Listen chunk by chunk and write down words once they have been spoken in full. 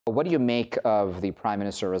What do you make of the Prime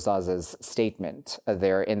Minister Razzaz's statement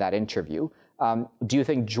there in that interview? Do you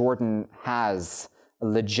think Jordan has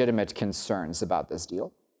legitimate concerns about this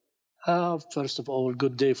deal? First of all,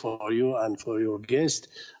 good day for you and for your guest.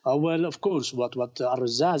 Well, of course, what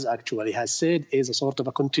Razzaz actually has said is a sort of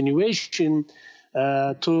a continuation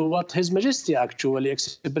to what His Majesty actually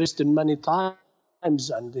expressed in many times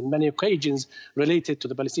and in many occasions related to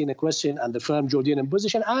the Palestinian question and the firm Jordanian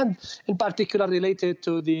position, and in particular related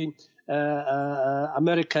to the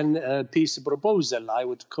American peace proposal, I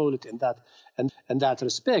would call it in that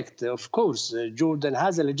respect. Of course, Jordan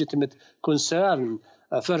has a legitimate concern.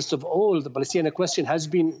 First of all, the Palestinian question has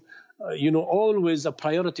been always a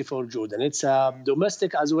priority for Jordan. It's a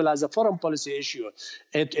domestic as well as a foreign policy issue.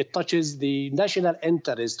 It touches the national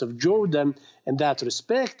interest of Jordan in that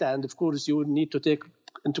respect. And of course, you would need to take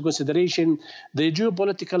into consideration the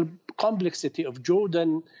geopolitical complexity of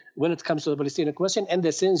Jordan when it comes to the Palestinian question. In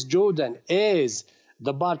the sense, Jordan is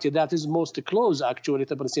the party that is most close, actually, to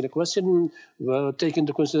the Palestinian question, taking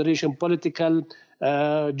into consideration political,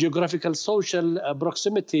 geographical, social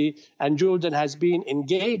proximity. And Jordan has been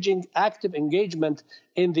active engagement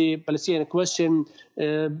in the Palestinian question,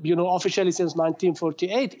 officially since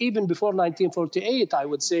 1948, even before 1948, I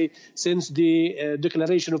would say, since the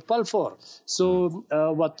declaration of Balfour. So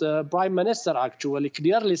what the Prime Minister actually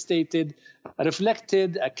clearly stated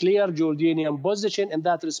reflected a clear Jordanian position in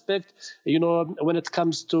that respect, when it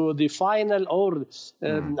comes to the final or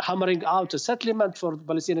hammering out a settlement for the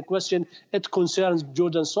Palestinian question. It concerns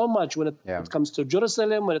Jordan so much when it comes to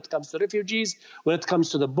Jerusalem, when it comes to refugees, when it comes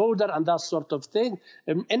to the border and that sort of thing.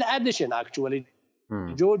 In addition, actually,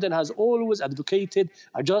 Jordan has always advocated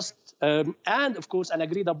a just and, of course, an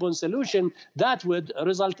agreed-upon solution that would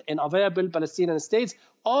result in a viable Palestinian state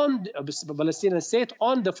on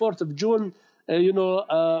the 4th of June,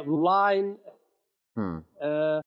 line